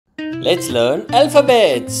Let's learn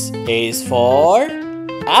alphabets. A is for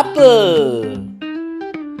apple.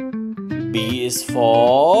 B is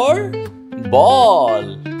for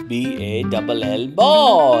ball. B-A-L-L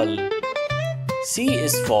ball. C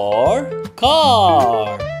is for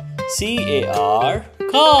car. C-A-R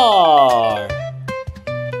car.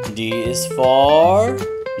 D is for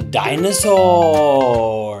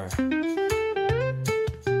dinosaur.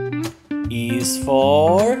 E is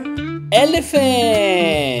for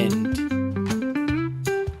elephant.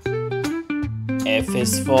 F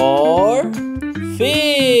is for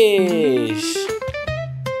fish.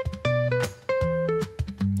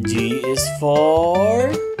 G is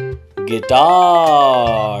for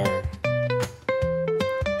guitar.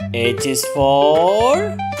 H is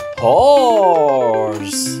for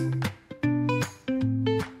horse.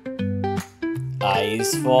 I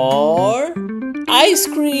is for ice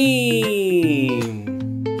cream.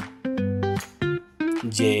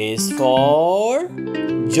 J is for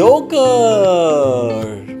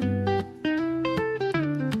joker.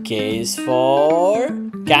 K is for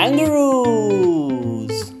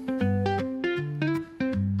kangaroos.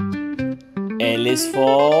 L is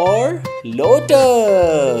for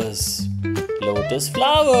lotus. Lotus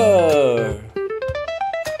flower.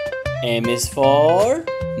 M is for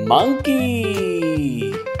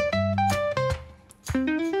monkey.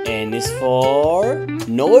 N is for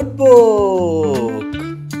notebook.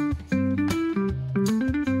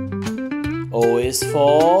 O is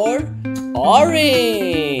for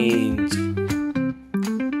orange.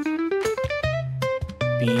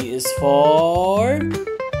 P is for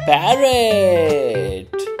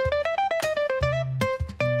parrot.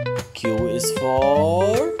 Q is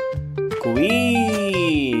for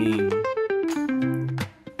queen.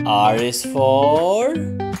 R is for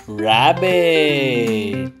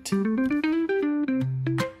rabbit.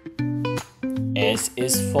 S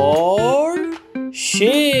is for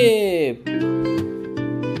ship.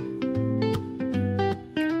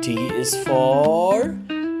 T is for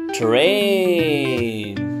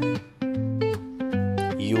train.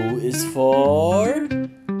 U is for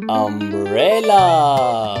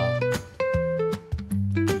umbrella.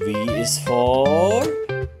 V is for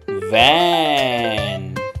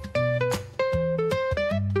van.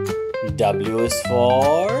 W is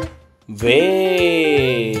for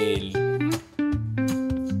whale.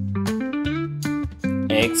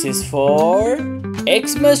 X is for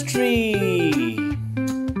Xmas tree.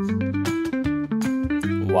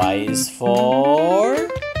 Y is for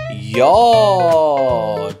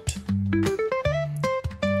yacht.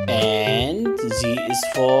 And Z is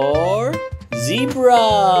for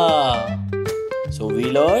zebra. So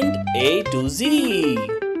we learned A to Z.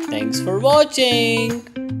 Thanks for watching.